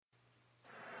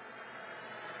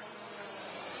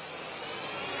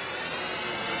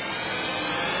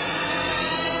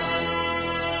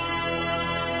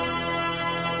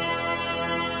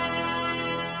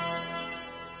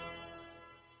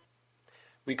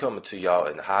We coming to y'all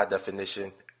in high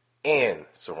definition and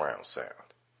surround sound.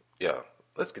 Yeah,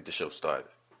 let's get the show started.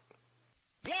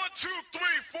 1, 2, 3,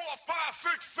 4, 5,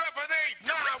 6, 7, 8,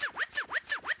 9.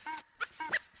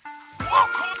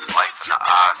 Welcome to Life in the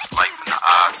Eyes, Life in the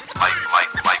Eyes,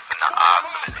 Life in the Eyes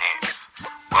of Enhance.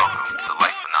 Welcome to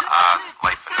Life in the Eyes,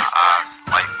 Life in the Eyes,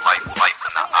 Life in the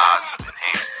Eyes of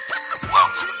Enhance.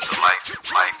 Welcome to Life in the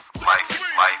Eyes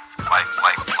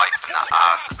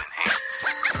of Enhance.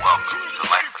 Welcome to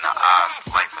Life in the Eyes,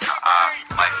 Life in the Eyes,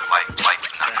 Life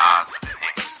in the Eyes of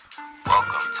Enhance.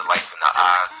 Welcome to Life in the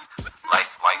Eyes,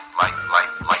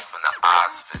 Life in the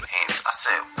Eyes of Enhance. I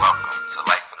said, welcome to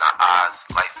Life in the Eyes,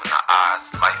 Life in the Eyes,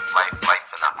 Life in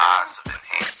the Eyes of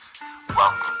Enhance.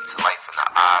 Welcome to Life in the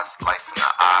Eyes, Life in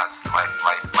the Eyes, Life in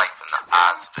the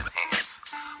Eyes of Enhance.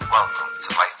 Welcome to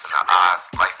Life in the Eyes,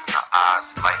 Life in the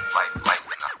Eyes, Life in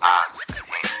the Eyes of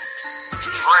Enhance.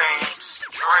 Dreams.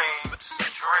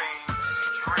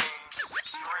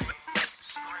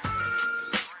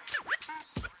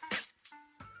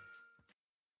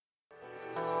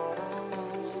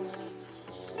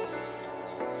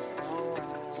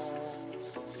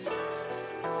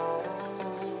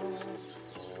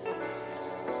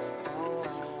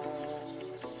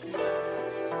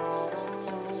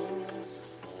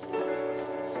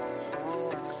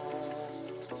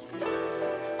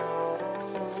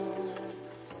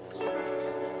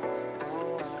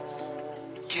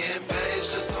 Getting paid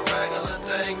is just a regular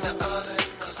thing to us.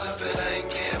 Cause if it ain't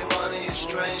getting money, it's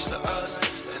strange to us.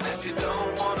 And if you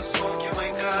don't wanna smoke, you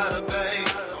ain't gotta pay.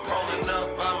 I'm rolling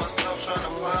up by myself, trying to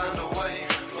find a way.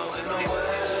 Floating away,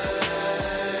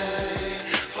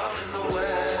 floating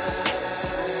away,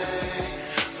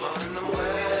 floating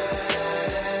away,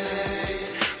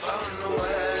 floating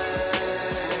away.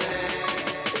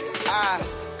 I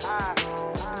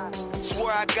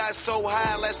swear I got so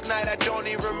high last night I don't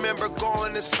even remember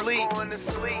going to sleep.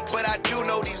 But I do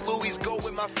know these Louis go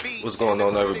with my feet. What's going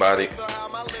on, everybody?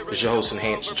 It's your host,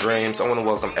 Enhanced Dreams. I want to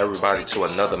welcome everybody to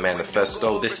another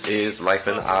Manifesto. This is Life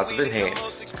in the Eyes of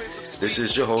Enhance. This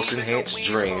is your host, Enhanced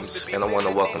Dreams, and I want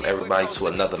to welcome everybody to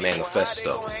another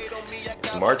Manifesto.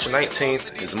 It's March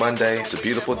 19th. It's Monday. It's a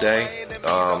beautiful day.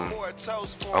 I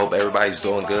hope everybody's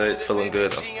doing good, feeling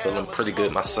good. I'm feeling pretty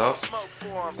good myself.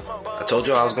 I told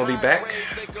you I was going to be back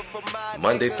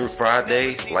Monday through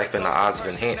Friday. Life in the Eyes of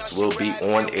Enhance will be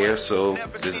on air, so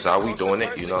this is how we doing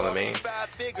it, you know what I mean?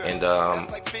 And I'm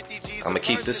going to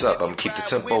keep this up. I'm going to keep the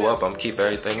tempo up. I'm going to keep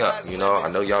everything up, you know? I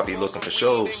know y'all be looking for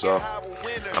shows, so I'm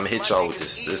going to hit y'all with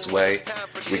this way.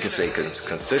 We can stay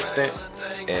consistent,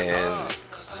 and,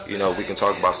 you know, we can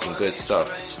talk about some good stuff.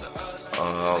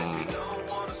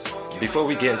 Before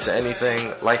we get into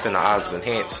anything, Life in the Eyes of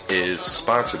Enhance is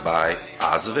sponsored by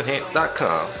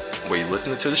eyesoфenhance.com, where you're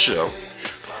listening to the show.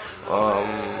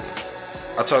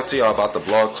 I talked to y'all about the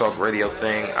Blog Talk Radio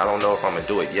thing. I don't know if I'm going to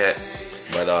do it yet,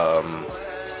 but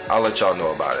I'll let y'all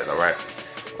know about it, alright?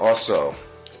 Also,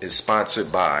 it's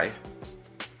sponsored by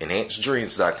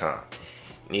enhancedreams.com.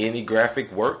 Need any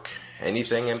graphic work,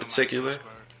 anything in particular,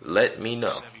 let me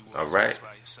know, alright?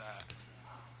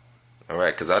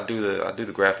 Alright, because I do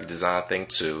the graphic design thing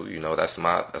too. You know, that's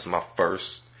my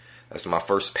first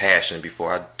passion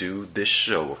before I do this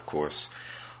show, of course.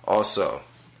 Also,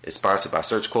 it's sponsored by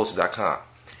searchquotes.com.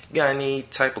 You got any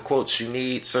type of quotes you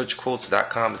need,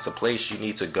 searchquotes.com is the place you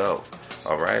need to go.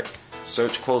 Alright?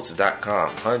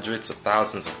 Searchquotes.com. Hundreds of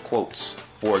thousands of quotes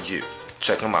for you.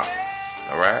 Check them out.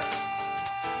 Alright?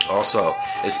 Also,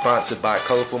 it's sponsored by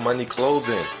Colorful Money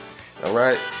Clothing.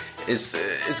 Alright? It's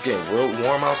getting real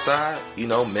warm outside, you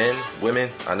know, men,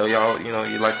 women. I know y'all, you know,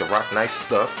 you like to rock nice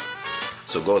stuff.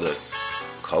 So go to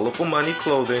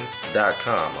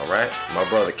colorfulmoneyclothing.com, alright? My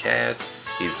brother Cass,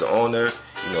 he's the owner.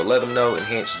 You know, let him know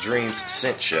Enhanced Dreams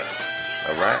sent you,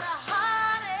 alright?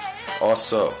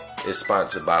 Also, it's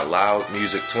sponsored by Loud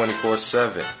Music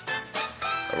 24/7.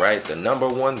 Alright, the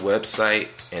 #1 website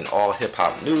in all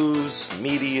hip-hop news,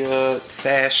 media,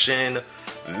 fashion,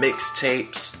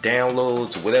 mixtapes,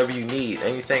 downloads, whatever you need,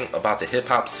 anything about the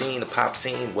hip-hop scene, the pop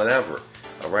scene, whatever,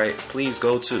 alright, please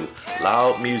go to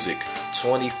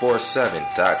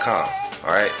loudmusic247.com,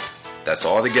 alright, that's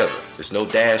all together, there's no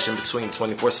dash in between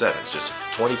 24/7, it's just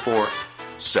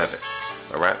 24/7,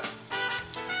 alright.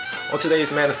 On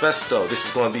today's Manifesto, this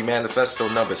is going to be Manifesto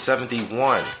number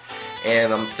 71,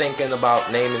 and I'm thinking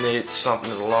about naming it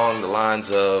something along the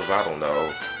lines of, I don't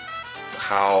know,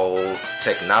 how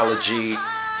technology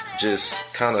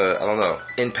just kind of, I don't know,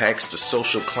 impacts the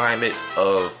social climate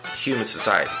of human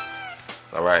society.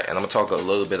 Alright, and I'm going to talk a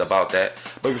little bit about that.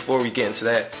 But before we get into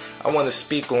that, I want to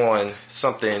speak on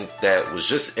something that was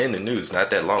just in the news not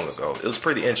that long ago. It was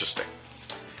pretty interesting.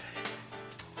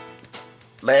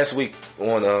 last week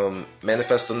on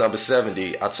Manifesto number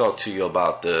 70, I talked to you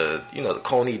about the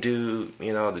Coney dude,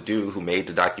 the dude who made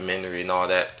the documentary and all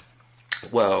that.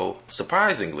 Well,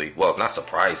 surprisingly, well, not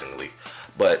surprisingly,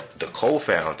 but the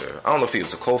co-founder, I don't know if he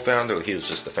was a co-founder or he was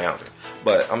just the founder,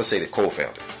 but I'm going to say the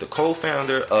co-founder. The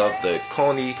co-founder of the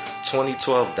Coney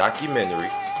 2012 documentary,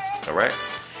 all right,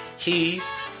 he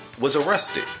was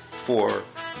arrested for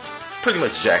pretty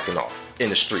much jacking off in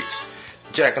the streets.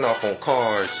 Jacking off on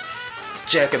cars,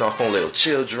 jacking off on little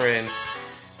children,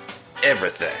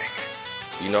 everything.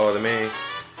 You know what I mean?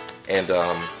 And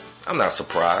I'm not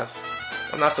surprised.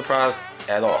 I'm not surprised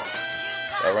at all.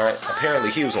 Alright? Apparently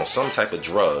he was on some type of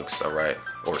drugs, alright?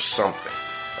 Or something.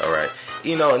 Alright?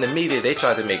 In the media they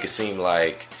tried to make it seem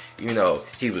like,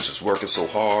 he was just working so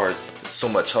hard, so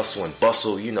much hustle and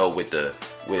bustle, with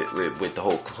the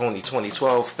whole Coney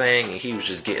 2012 thing, and he was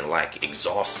just getting like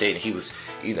exhausted, and he was,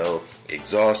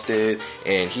 exhausted,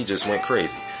 and he just went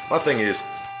crazy. My thing is,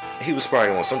 he was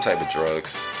probably on some type of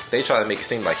drugs. They tried to make it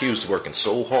seem like he was working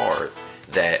so hard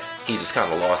that he just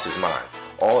kind of lost his mind.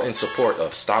 All in support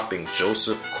of stopping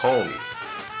Joseph Coney.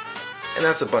 And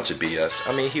that's a bunch of BS.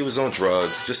 I mean, he was on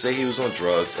drugs. Just say he was on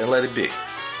drugs and let it be.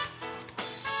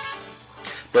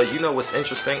 But you know what's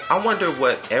interesting? I wonder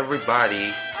what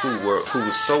everybody who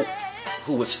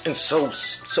was in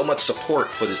so much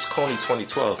support for this Coney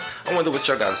 2012. I wonder what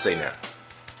y'all gotta say now.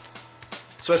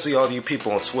 Especially all you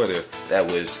people on Twitter that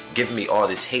was giving me all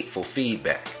this hateful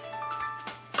feedback,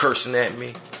 cursing at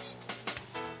me,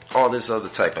 all this other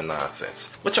type of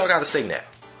nonsense. What y'all gotta say now?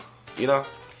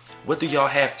 What do y'all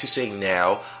have to say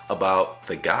now about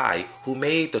the guy who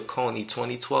made the Coney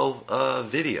 2012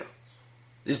 video?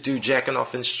 This dude jacking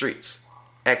off in the streets,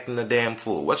 acting a damn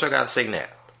fool. What y'all gotta say now?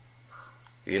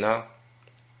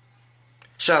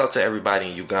 Shout out to everybody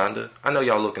in Uganda. I know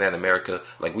y'all looking at America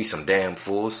like we some damn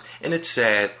fools, and it's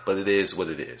sad, but it is what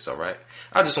it is, alright?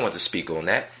 I just wanted to speak on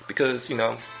that because,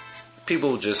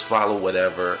 people just follow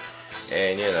whatever,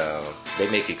 and, they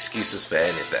make excuses for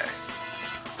anything.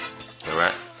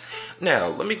 Alright? Now,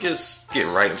 let me just get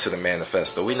right into the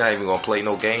manifesto. We're not even going to play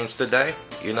no games today.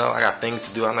 I got things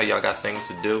to do. I know y'all got things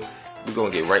to do. We're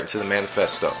going to get right into the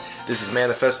manifesto. This is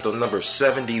manifesto number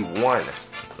 71.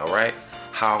 Alright?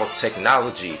 How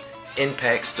technology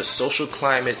impacts the social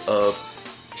climate of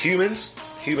human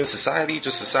society,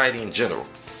 just society in general.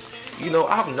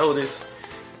 I've noticed,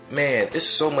 man, there's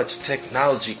so much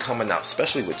technology coming out,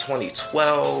 especially with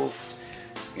 2012,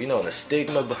 and the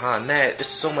stigma behind that. There's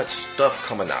so much stuff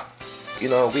coming out. We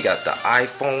got the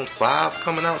iPhone 5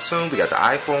 coming out soon. We got the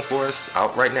iPhone 4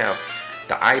 out right now.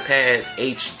 The iPad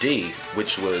HD,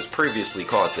 which was previously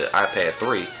called the iPad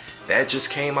 3, that just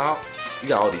came out. You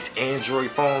got all these Android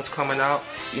phones coming out.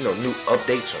 New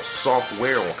updates on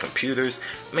software, on computers.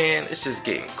 Man, it's just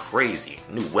getting crazy.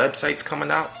 New websites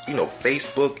coming out.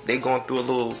 Facebook, they going through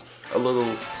a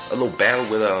little battle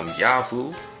with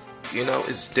Yahoo.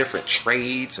 It's different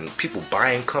trades and people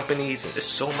buying companies, and there's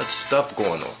so much stuff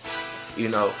going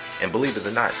on. And believe it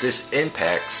or not, this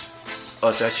impacts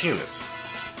us as humans.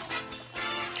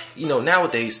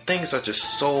 Nowadays things are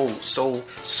just so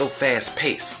fast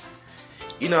paced.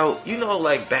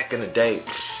 Like back in the day,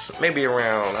 maybe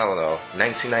around,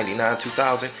 1999,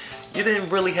 2000, you didn't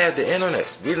really have the internet.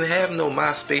 We didn't have no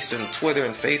MySpace and Twitter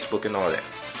and Facebook and all that.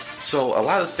 So a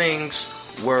lot of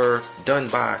things were done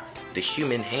by the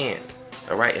human hand,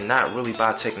 alright, and not really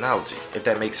by technology, if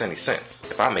that makes any sense,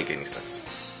 if I make any sense.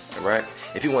 Alright?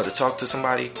 If you wanted to talk to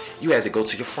somebody, you had to go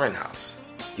to your friend's house.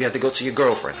 You had to go to your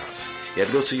girlfriend's house. You had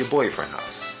to go to your boyfriend's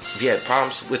house. If you had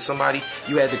problems with somebody,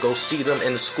 you had to go see them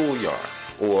in the schoolyard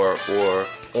or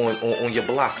on your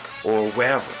block or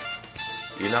wherever.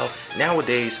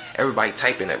 Nowadays, everybody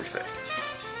typing everything.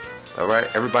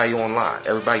 Alright? Everybody online.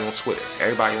 Everybody on Twitter.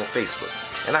 Everybody on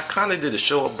Facebook. And I kind of did a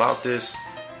show about this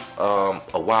a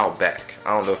while back.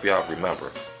 I don't know if y'all remember.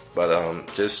 But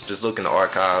just look in the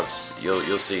archives,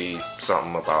 you'll see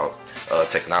something about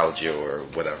technology or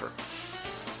whatever.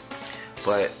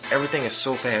 But everything is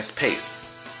so fast paced,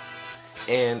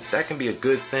 and that can be a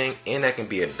good thing, and that can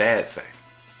be a bad thing.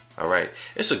 All right,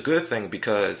 it's a good thing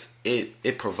because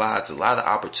it provides a lot of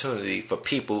opportunity for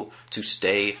people to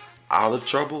stay out of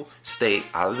trouble, stay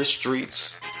out of the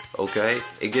streets. Okay,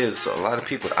 it gives a lot of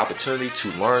people the opportunity to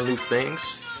learn new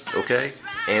things. Okay.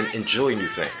 And enjoy new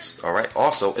things. Alright.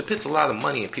 Also, it puts a lot of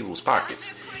money in people's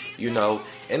pockets.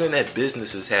 Internet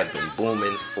businesses have been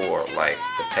booming for like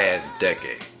the past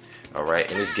decade.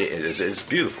 Alright, and it's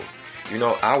beautiful.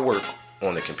 I work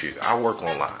on the computer. I work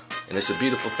online. And it's a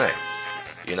beautiful thing.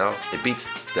 It beats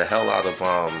the hell out of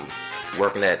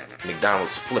working at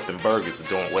McDonald's flipping burgers or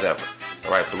doing whatever.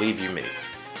 Alright, believe you me.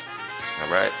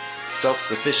 Alright?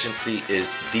 Self-sufficiency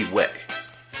is the way.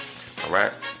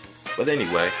 Alright? But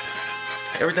anyway,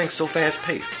 everything's so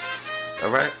fast-paced.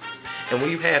 Alright? And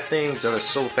when you have things that are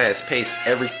so fast-paced,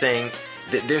 everything,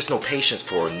 there's no patience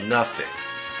for nothing.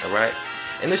 Alright?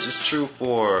 And this is true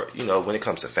for, when it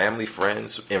comes to family,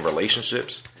 friends, and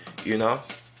relationships.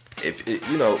 If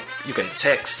you can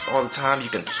text all the time, you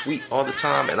can tweet all the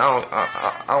time, and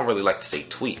I don't really like to say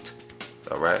tweet.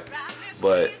 Alright?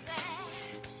 But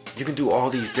you can do all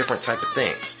these different type of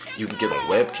things. You can get on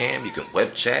webcam, you can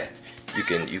web chat, you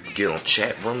can get on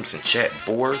chat rooms and chat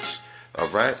boards,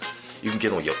 alright? You can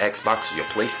get on your Xbox or your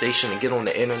PlayStation and get on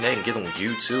the internet and get on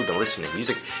YouTube and listen to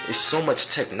music. There's so much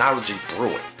technology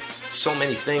brewing. So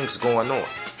many things going on.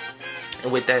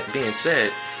 And with that being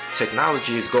said,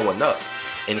 technology is going up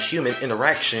and human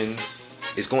interaction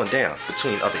is going down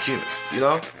between other humans,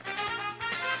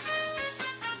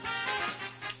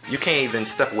 You can't even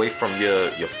step away from your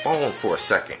phone for a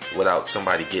second without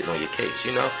somebody getting on your case.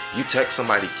 You text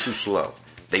somebody too slow,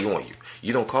 they on you.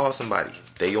 You don't call somebody,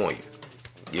 they on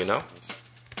you.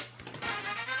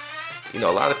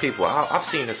 A lot of people, I've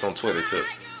seen this on Twitter too.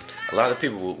 A lot of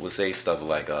people will say stuff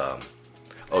like, oh,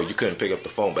 you couldn't pick up the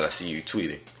phone, but I see you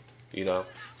tweeting.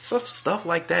 Stuff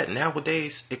like that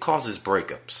nowadays, it causes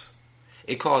breakups.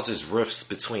 It causes rifts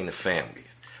between the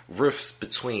families, rifts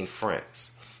between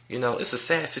friends. It's a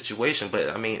sad situation, but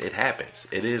it happens.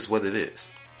 It is what it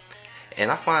is. And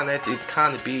I find that to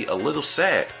kind of be a little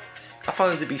sad. I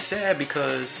find it to be sad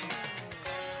because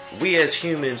we as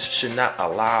humans should not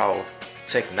allow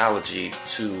technology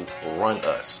to run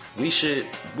us. We should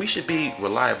be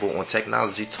reliable on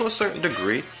technology to a certain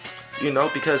degree,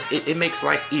 because it makes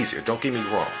life easier. Don't get me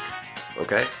wrong.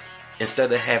 Okay?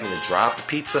 Instead of having to drive to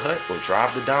Pizza Hut or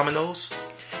drive to Domino's,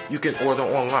 you can order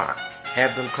online.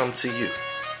 Have them come to you.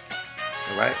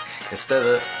 Right? Instead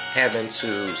of having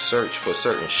to search for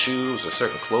certain shoes or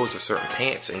certain clothes or certain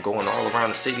pants and going all around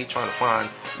the city trying to find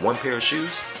one pair of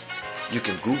shoes, you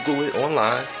can Google it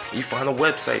online and you find a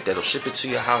website that'll ship it to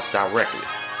your house directly.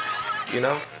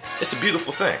 It's a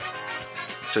beautiful thing.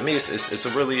 To me, it's a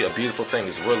really a beautiful thing.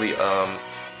 It's a really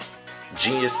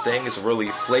genius thing. It's a really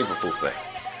flavorful thing.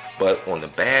 But on the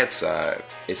bad side,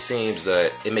 it seems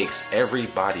that it makes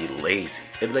everybody lazy.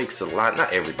 It makes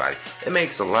not everybody, it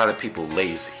makes a lot of people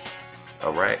lazy.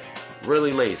 Alright?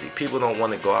 Really lazy. People don't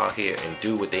want to go out here and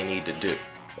do what they need to do.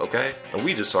 Okay? And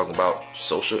we just talking about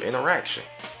social interaction.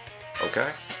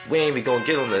 Okay? We ain't even gonna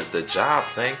get on the job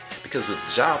thing, because with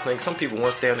the job thing, some people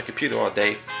want to stay on the computer all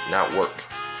day, not work,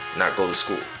 not go to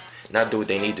school, not do what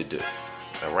they need to do.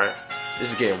 Alright? This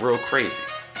is getting real crazy.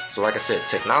 So like I said,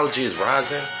 technology is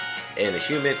rising and the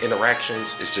human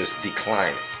interactions is just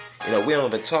declining. We don't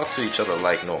even talk to each other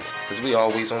like normal because we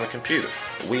always on the computer.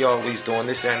 We always doing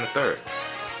this and the third.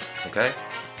 Okay?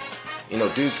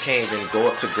 Dudes can't even go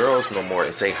up to girls no more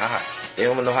and say hi. They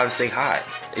don't even know how to say hi.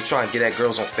 They try and get at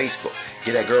girls on Facebook,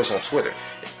 get at girls on Twitter.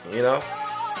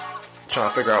 Trying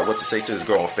to figure out what to say to this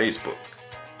girl on Facebook.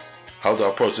 How do I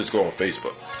approach this girl on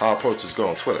Facebook? How I approach this girl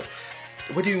on Twitter?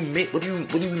 What do you mean? What do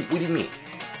you mean?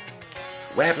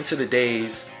 What happened to the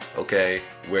days, okay,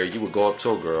 where you would go up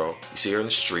to a girl, you see her in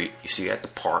the street, you see her at the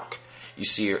park, you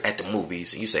see her at the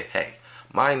movies, and you say, hey,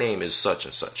 my name is such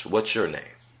and such. What's your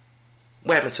name?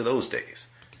 What happened to those days?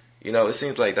 It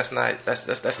seems like that's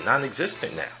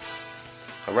non-existent now.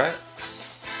 Alright?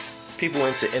 People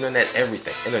into internet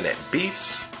everything. Internet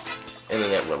beefs,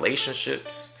 internet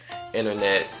relationships,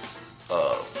 internet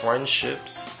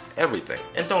friendships, everything.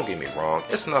 And don't get me wrong,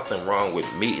 it's nothing wrong with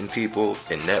meeting people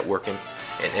and networking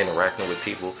and interacting with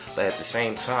people, but at the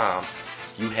same time,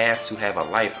 you have to have a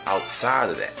life outside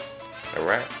of that.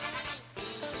 Alright?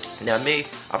 Now me,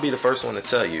 I'll be the first one to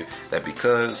tell you that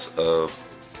because of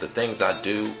the things I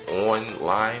do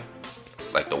online,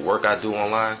 like the work I do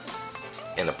online,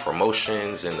 and the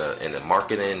promotions and the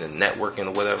marketing and networking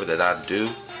or whatever that I do,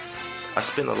 I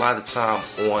spend a lot of time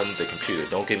on the computer.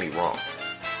 Don't get me wrong.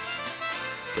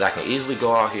 But I can easily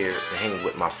go out here and hang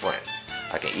with my friends.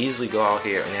 I can easily go out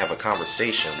here and have a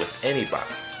conversation with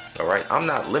anybody. Alright? I'm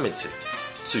not limited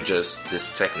to just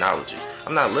this technology.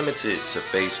 I'm not limited to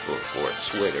Facebook or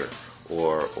Twitter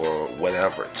or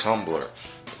whatever, Tumblr,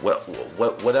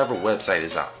 whatever website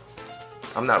is out.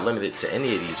 I'm not limited to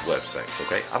any of these websites,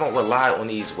 okay? I don't rely on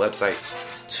these websites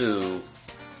to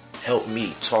help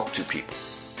me talk to people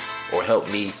or help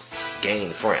me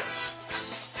gain friends.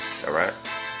 Alright?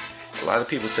 A lot of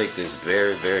people take this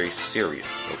very, very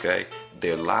serious, okay?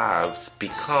 Their lives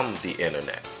become the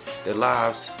internet. Their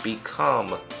lives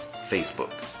become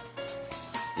Facebook.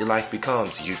 Your life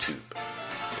becomes YouTube,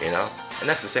 And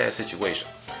that's a sad situation.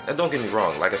 Now don't get me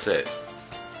wrong, like I said,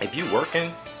 if you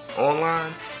working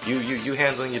online You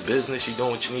handling your business, you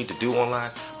doing what you need to do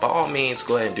online. By all means,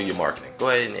 go ahead and do your marketing. Go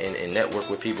ahead and network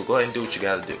with people. Go ahead and do what you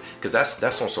got to do, because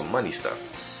that's on some money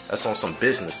stuff. That's on some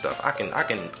business stuff. I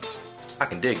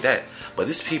can dig that. But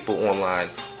there's people online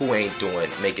who ain't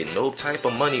making no type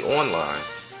of money online,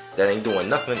 that ain't doing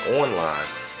nothing online,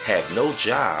 have no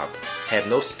job, have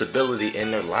no stability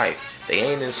in their life. They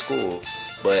ain't in school,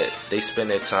 but they spend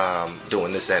their time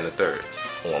doing this and the third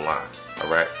online.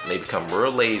 Alright? They become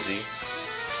real lazy.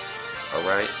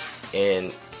 Alright?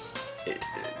 And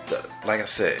like I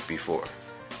said before,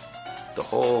 the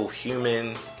whole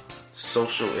human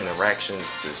social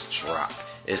interactions just drop.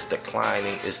 It's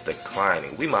declining.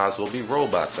 We might as well be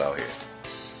robots out here.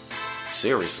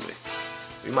 Seriously.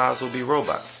 We might as well be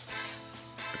robots.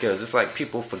 Because it's like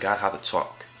people forgot how to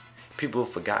talk. People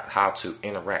forgot how to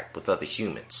interact with other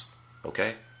humans.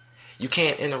 Okay? You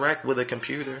can't interact with a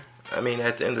computer. I mean,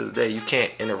 at the end of the day, you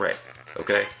can't interact.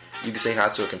 Okay? You can say hi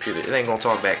to a computer. It ain't gonna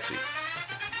talk back to you.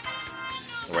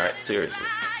 Right? Seriously.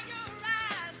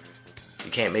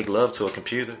 You can't make love to a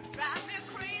computer.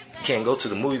 You can't go to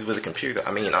the movies with a computer.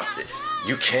 I mean,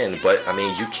 you can, but I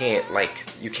mean, you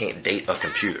can't date a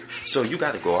computer. So you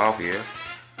got to go out here.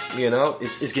 You know,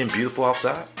 it's getting beautiful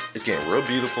outside. It's getting real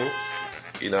beautiful.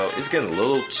 You know, it's getting a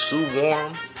little too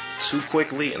warm too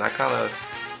quickly, and I kind of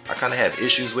have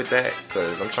issues with that,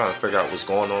 because I'm trying to figure out what's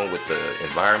going on with the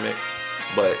environment.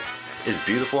 But it's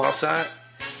beautiful outside.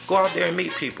 Go out there and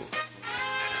meet people.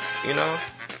 You know,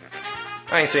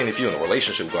 I ain't saying if you're in a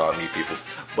relationship, go out and meet people,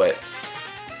 but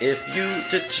if you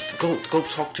just go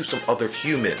talk to some other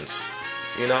humans,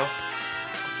 you know,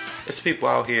 it's people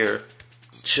out here,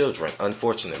 children,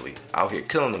 unfortunately, out here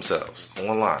killing themselves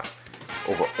online,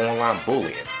 over online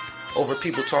bullying, over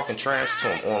people talking trash to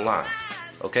them online,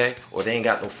 okay, or they ain't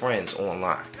got no friends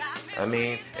online. I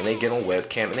mean, and they get on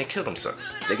webcam and they kill themselves.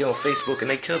 They get on Facebook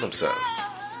and they kill themselves.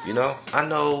 You know, I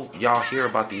know y'all hear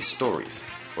about these stories,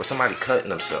 or somebody cutting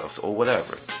themselves or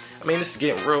whatever. I mean, this is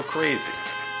getting real crazy.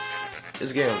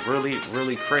 It's getting really,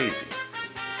 really crazy.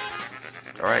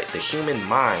 Alright, the human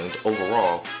mind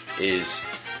overall is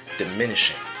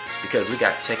diminishing, because we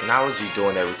got technology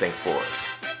doing everything for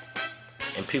us.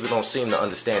 And people don't seem to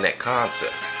understand that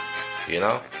concept. You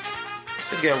know?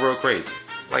 It's getting real crazy.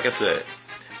 Like I said,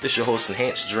 this is your host,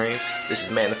 Enhanced Dreams. This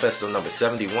is Manifesto number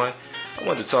 71. I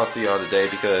wanted to talk to y'all today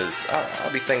because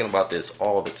I'll be thinking about this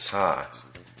all the time.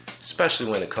 Especially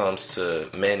when it comes to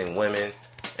men and women,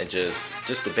 and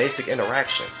just the basic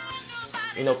interactions.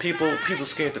 You know, people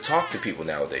scared to talk to people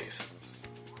nowadays.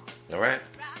 Alright?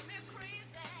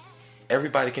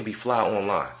 Everybody can be fly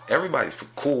online. Everybody's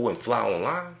cool and fly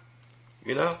online.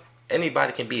 You know?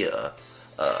 Anybody can be a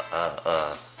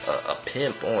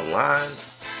pimp online.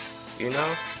 You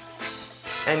know?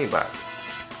 Anybody.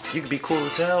 You can be cool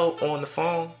as hell on the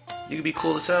phone. You can be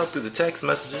cool as hell through the text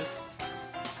messages.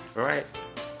 Alright?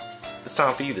 It's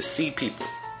time for you to see people.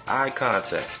 Eye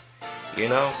contact. You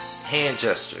know? Hand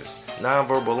gestures.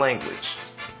 Nonverbal language.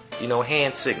 You know,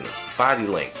 hand signals. Body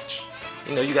language.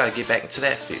 You know, you gotta get back into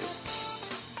that field.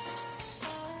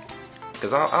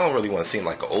 Because I don't really want to seem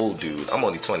like an old dude. I'm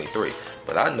only 23.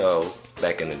 But I know,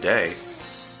 back in the day,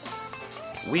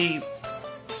 we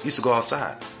used to go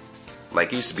outside.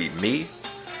 Like, it used to be me,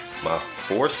 my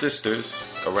 4 sisters,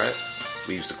 alright?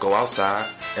 We used to go outside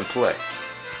and play.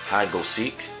 Hide and go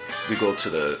seek. We go to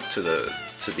the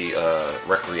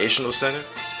recreational center,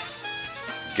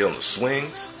 get on the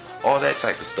swings, all that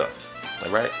type of stuff.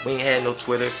 Alright? We ain't had no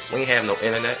Twitter, we ain't have no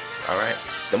internet, alright?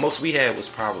 The most we had was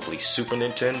probably Super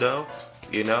Nintendo,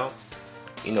 you know?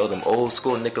 You know, them old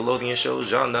school Nickelodeon shows,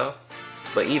 y'all know.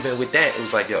 But even with that, it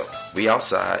was like, yo, we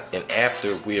outside, and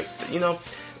after we're, you know,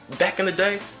 back in the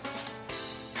day,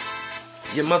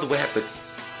 your mother would have to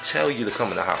tell you to come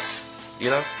in the house, you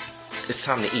know? It's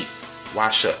time to eat.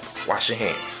 Wash up. Wash your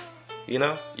hands. You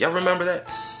know? Y'all remember that?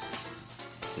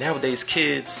 Nowadays,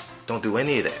 kids don't do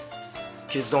any of that.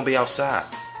 Kids don't be outside.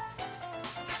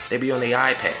 They be on their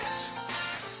iPads.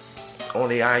 On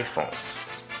their iPhones.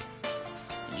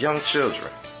 Young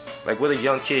children. Like, what a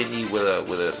young kid need with an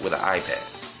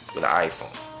iPad? With an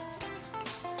iPhone?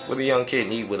 What a young kid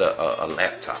need with a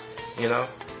laptop? You know?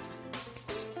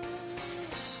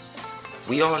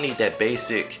 We all need that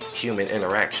basic human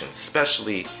interaction,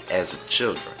 especially as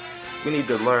children. We need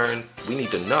to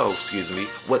know,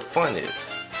 what fun is.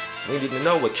 We need to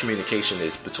know what communication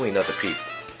is between other people.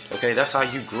 Okay, that's how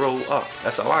you grow up.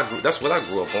 That's what I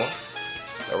grew up on.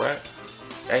 Alright?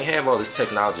 I ain't have all this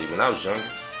technology when I was younger.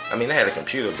 I mean, I had a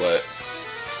computer, but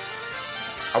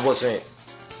I wasn't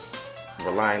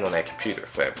relying on that computer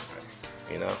for everything.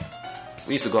 You know?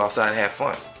 We used to go outside and have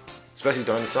fun. Especially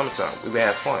during the summertime. We would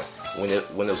have fun. when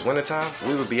it was wintertime,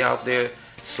 we would be out there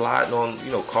sliding on,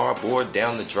 cardboard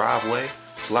down the driveway,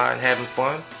 sliding, having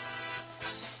fun.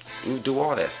 We would do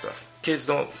all that stuff. Kids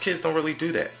don't really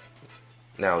do that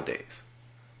nowadays.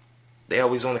 They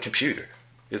always on the computer.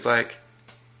 It's like,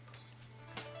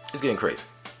 it's getting crazy.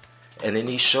 And in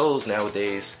these shows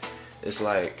nowadays, it's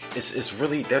like, it's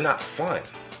really, they're not fun.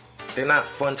 They're not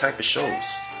fun type of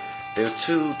shows. They're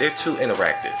too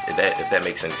interactive, if that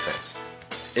makes any sense.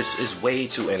 It's way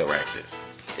too interactive.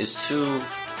 It's too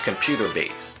computer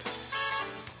based.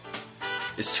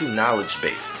 It's too knowledge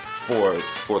based for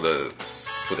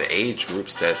the age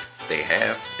groups that they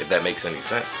have, if that makes any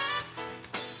sense.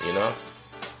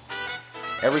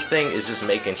 Everything is just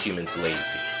making humans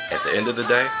lazy. At the end of the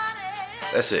day,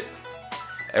 that's it.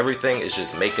 Everything is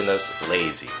just making us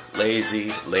lazy.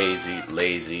 Lazy, lazy,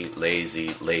 lazy,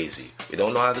 lazy, lazy. We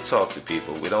don't know how to talk to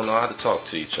people. We don't know how to talk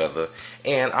to each other.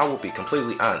 And I will be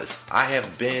completely honest. I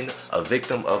have been a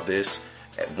victim of this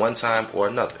at one time or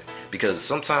another. Because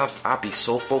sometimes I'll be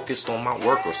so focused on my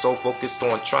work or so focused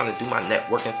on trying to do my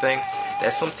networking thing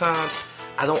that sometimes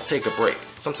I don't take a break.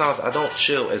 Sometimes I don't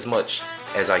chill as much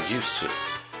as I used to.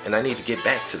 And I need to get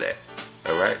back to that.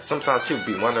 Alright? Sometimes people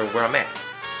be wondering where I'm at.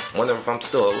 Wondering if I'm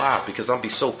still alive, because I'll be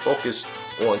so focused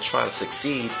on trying to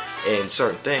succeed in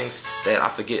certain things that I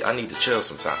forget I need to chill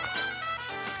sometimes.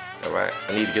 Alright?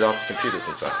 I need to get off the computer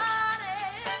sometimes.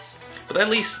 But at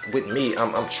least with me,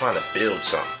 I'm trying to build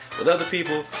something. With other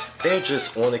people, they're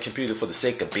just on the computer for the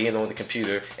sake of being on the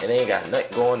computer, and they ain't got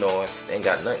nothing going on. They ain't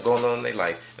got nothing going on in their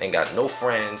life. They ain't got no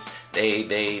friends. They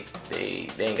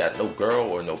ain't got no girl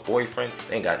or no boyfriend.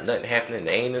 They ain't got nothing happening.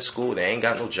 They ain't in school. They ain't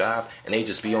got no job, and they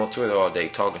just be on Twitter all day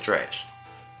talking trash.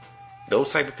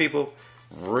 Those type of people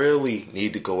really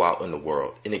need to go out in the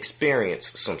world and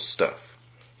experience some stuff.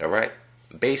 All right?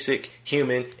 Basic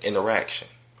human interaction.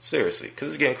 Seriously, because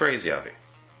it's getting crazy out here.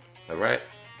 All right?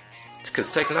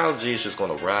 Because technology is just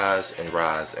going to rise and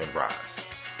rise and rise.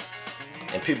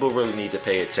 And people really need to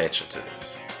pay attention to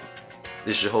this.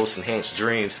 This is your host, Enhanced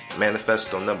Dreams,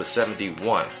 Manifesto number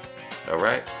 71.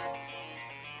 Alright?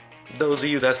 Those of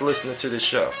you that's listening to this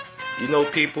show, you know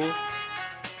people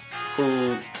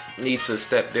who need to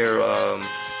step their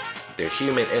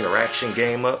human interaction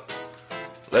game up.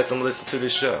 Let them listen to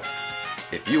this show.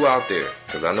 If you out there,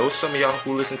 because I know some of y'all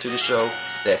who listen to the show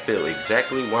that feel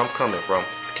exactly where I'm coming from,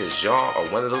 because y'all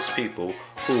are one of those people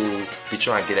who be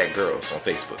trying to get at girls on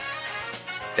Facebook.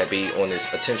 That be on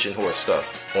this attention whore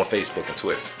stuff on Facebook and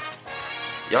Twitter.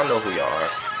 Y'all know who y'all are.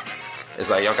 It's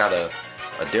like y'all got a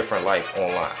different life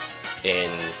online.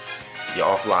 And your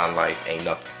offline life ain't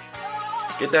nothing.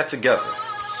 Get that together.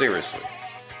 Seriously.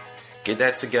 Get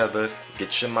that together.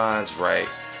 Get your minds right.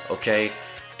 Okay?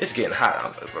 It's getting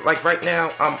hot. Like right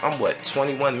now, I'm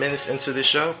 21 minutes into this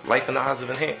show, Life in the Eyes of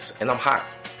Enhance, and I'm hot.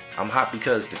 I'm hot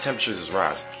because the temperatures is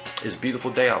rising. It's a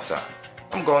beautiful day outside.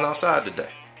 I'm going outside today.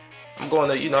 I'm going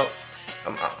to,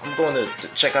 I'm going to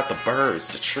check out the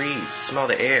birds, the trees, smell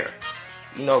the air.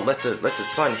 Let the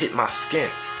sun hit my skin.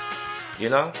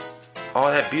 All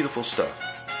that beautiful stuff.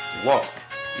 Walk,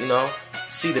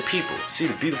 see the people, see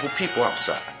the beautiful people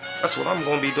outside. That's what I'm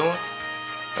going to be doing.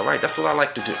 All right, that's what I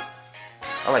like to do.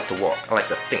 I like to walk. I like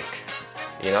to think,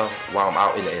 while I'm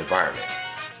out in the environment.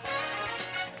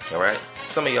 All right?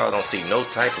 Some of y'all don't see no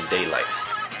type of daylight,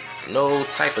 no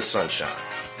type of sunshine,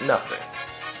 nothing.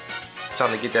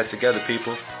 Time to get that together,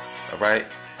 people. All right?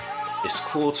 It's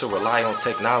cool to rely on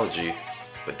technology,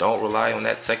 but don't rely on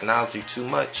that technology too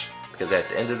much, because at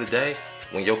the end of the day,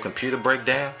 when your computer break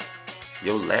down,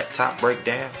 your laptop break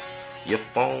down, your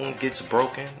phone gets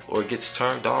broken or gets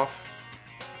turned off,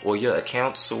 or your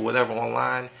accounts or whatever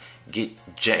online get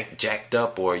jacked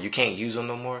up, or you can't use them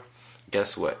no more,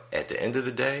 guess what? At the end of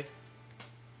the day,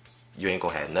 you ain't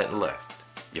gonna have nothing left.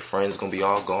 Your friends gonna be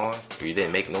all gone, or you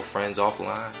didn't make no friends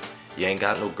offline. You ain't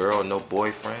got no girl or no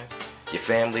boyfriend. Your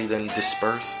family done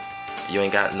dispersed. You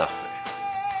ain't got nothing.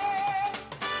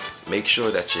 Make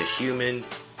sure that the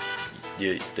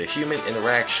human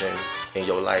interaction in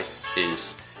your life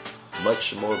is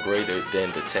much more greater than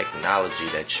the technology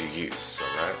that you use,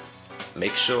 alright?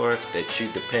 Make sure that you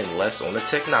depend less on the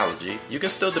technology. You can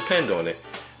still depend on it,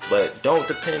 but don't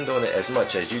depend on it as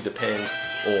much as you depend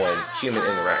on human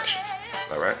interaction,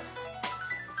 alright?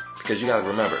 Because you gotta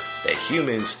remember that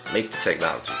humans make the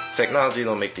technology. Technology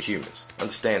don't make the humans.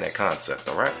 Understand that concept,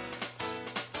 alright?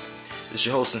 This is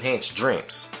your host, Enhanced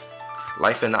Dreams.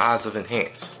 Life in the Eyes of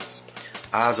Enhance.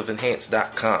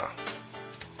 EyesofEnhance.com.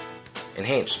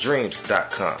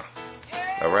 EnhancedDreams.com.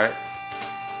 Alright?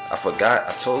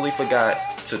 I totally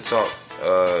forgot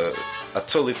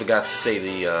to say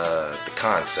the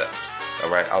concept.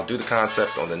 Alright? I'll do the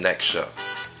concept on the next show.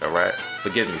 Alright?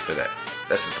 Forgive me for that.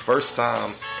 This is the first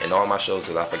time in all my shows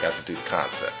that I forgot to do the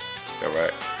concept.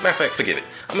 Alright? Matter of fact, forget it.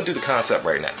 I'm going to do the concept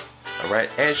right now. Alright?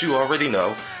 As you already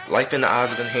know, Life in the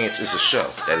Eyes of Enhance is a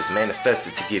show that is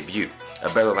manifested to give you a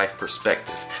better life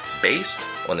perspective based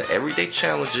on the everyday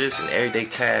challenges and everyday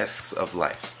tasks of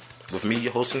life. With me,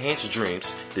 your host, Enhance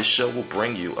Dreams, this show will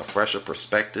bring you a fresher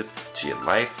perspective to your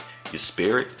life, your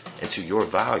spirit, and to your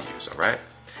values, alright?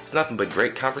 It's nothing but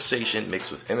great conversation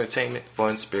mixed with entertainment,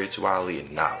 fun, spirituality,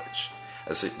 and knowledge.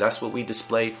 That's what we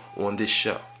display on this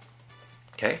show.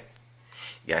 Okay?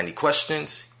 You got any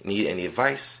questions? Need any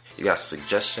advice? You got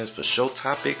suggestions for show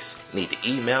topics? Need to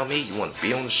email me? You want to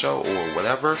be on the show or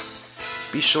whatever?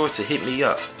 Be sure to hit me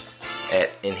up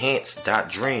at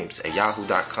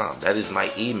enhance.dreams@yahoo.com. That is my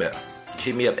email.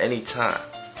 Hit me up anytime.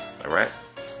 Alright?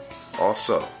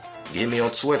 Also, get me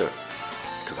on Twitter,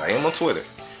 because I am on Twitter.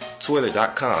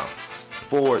 Twitter.com/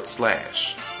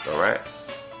 alright?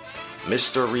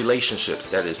 Mr. Relationships.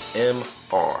 That is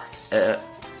MrRelationShips.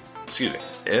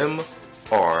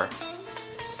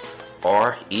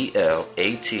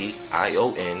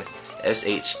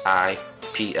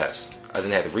 I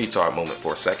didn't have a retard moment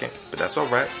for a second, but that's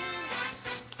alright.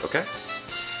 Okay?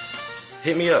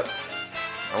 Hit me up.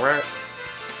 Alright?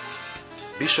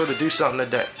 Be sure to do something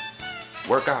today.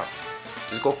 Work out.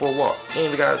 Just go for a walk. You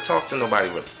ain't even gotta talk to nobody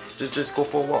really. Just go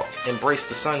for a walk. Embrace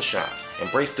the sunshine.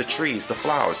 Embrace the trees, the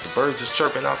flowers, the birds just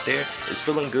chirping out there. It's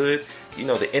feeling good. You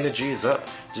know, the energy is up.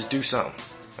 Just do something.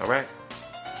 Alright?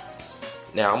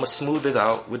 Now, I'm gonna smooth it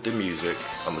out with the music.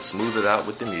 I'm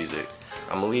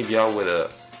gonna leave y'all with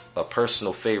a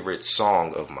personal favorite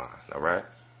song of mine. Alright?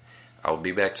 I'll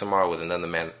be back tomorrow with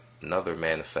another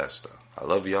manifesto. I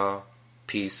love y'all.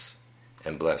 Peace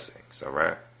and blessings.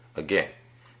 Alright? Again,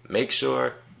 make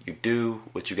sure you do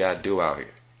what you gotta do out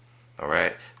here.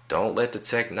 Alright? Don't let the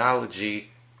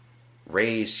technology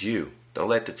raise you. Don't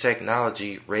let the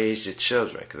technology raise your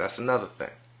children, because that's another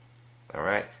thing.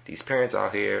 Alright? These parents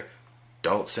out here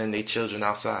don't send their children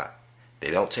outside.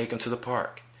 They don't take them to the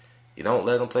park. You don't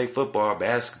let them play football or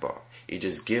basketball. You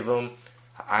just give them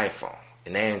an iPhone,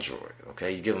 an Android,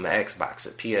 okay? You give them an Xbox,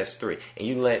 a PS3, and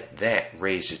you let that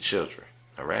raise your children,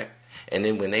 all right? And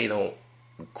then when they don't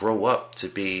grow up to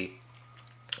be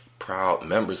proud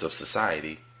members of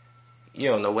society, you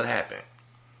don't know what happened.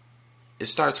 It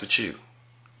starts with you.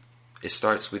 It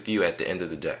starts with you at the end of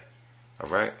the day, all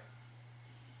right?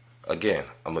 Again,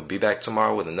 I'm going to be back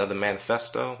tomorrow with another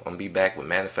manifesto. I'm going to be back with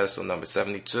manifesto number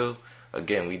 72.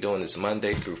 Again, we doing this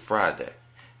Monday through Friday.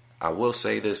 I will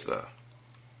say this, though.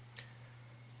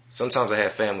 Sometimes I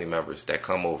have family members that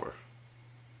come over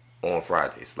on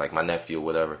Fridays, like my nephew or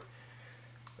whatever.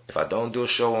 If I don't do a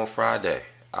show on Friday,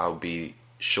 I'll be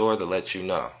sure to let you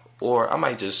know. Or I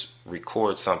might just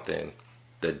record something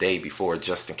the day before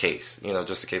just in case. You know,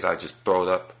 just in case I just throw it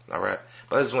up, alright?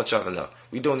 But I just want y'all to know,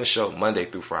 we doing this show Monday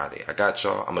through Friday. I got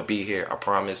y'all. I'm going to be here, I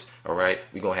promise, alright?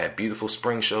 we going to have beautiful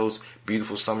spring shows,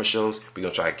 beautiful summer shows. we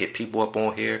going to try to get people up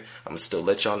on here. I'm going to still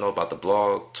let y'all know about the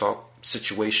blog talk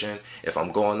situation, if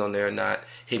I'm going on there or not.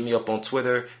 Hit me up on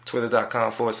Twitter,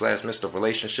 twitter.com/Mr.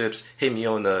 Relationships. Hit me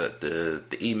on the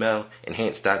email,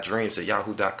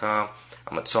 enhance.dreams@yahoo.com.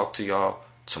 I'm going to talk to y'all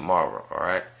tomorrow,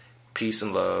 alright? Peace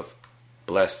and love.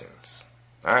 Blessings.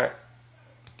 Alright?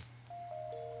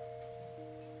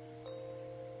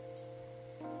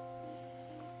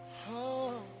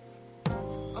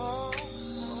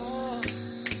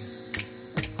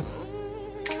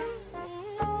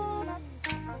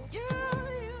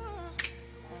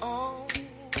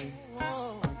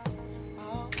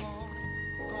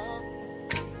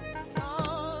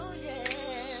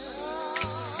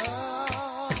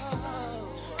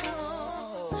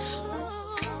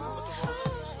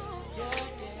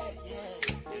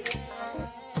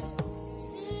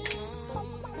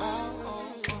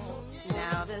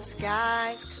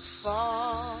 Skies could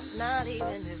fall, not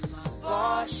even if my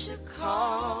boss should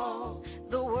call.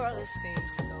 The world it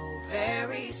seems so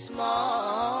very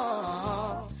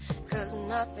small, 'cause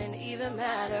nothing even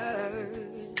matters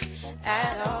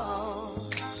at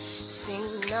all.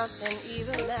 Seem nothing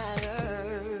even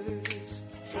matters.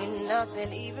 Seem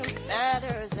nothing even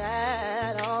matters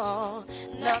at all.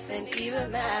 Nothing even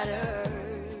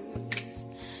matters.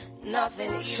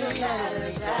 Nothing even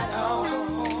matters at all.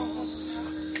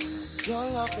 Your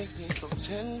love makes me feel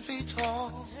 10 feet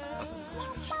tall.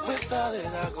 Without it,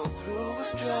 I go through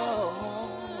withdrawal.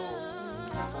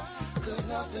 'Cause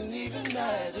nothing even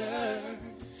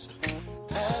matters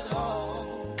at all.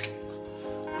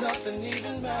 Nothing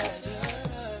even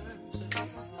matters.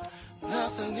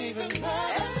 Nothing even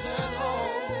matters at all.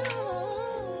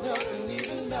 Nothing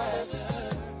even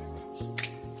matters.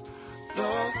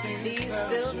 No. these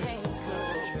buildings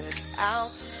could drift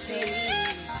out to sea.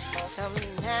 Some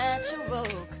natural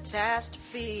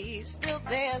catastrophe. Still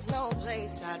there's no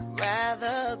place I'd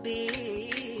rather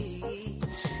be.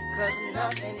 'Cause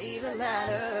nothing even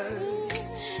matters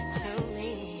to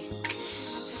me.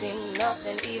 See,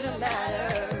 nothing even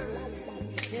matters.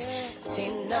 See,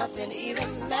 nothing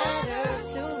even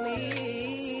matters to me.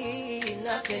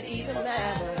 Nothing even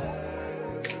matters.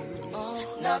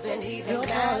 Nothing even You're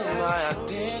matters part of my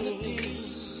to identity. me.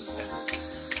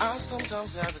 I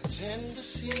sometimes have a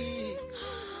tendency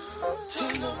to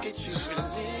look at you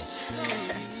religiously,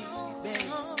 baby.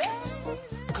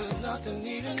 'Cause nothing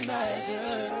even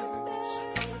matters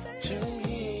to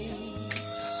me.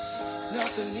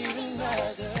 Nothing even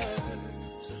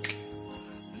matters.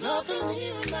 Nothing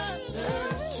even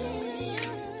matters to me.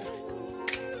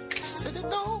 Said it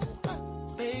don't,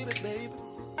 baby, baby.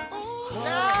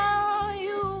 Now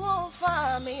you won't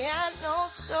find me at no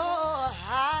store.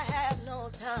 I have no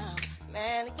time for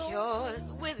manicures.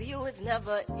 With you it's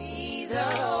never either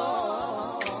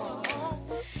or.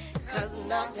 'Cause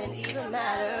nothing even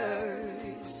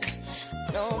matters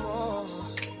no more.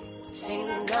 See,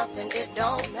 nothing, it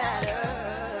don't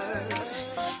matter.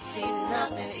 See,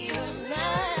 nothing even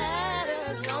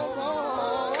matters no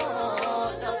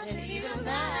more. Nothing even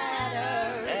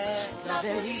matters.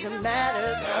 Nothing even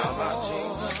matters no Now my more. team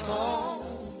must go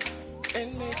and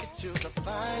make it to the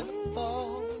final four.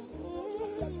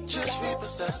 Just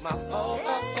repossess my pole.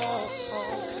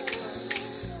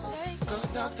 'Cause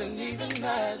nothing even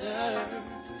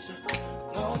matters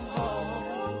no more.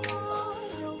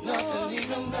 Nothing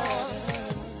even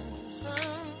matters.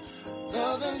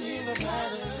 Nothing even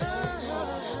matters.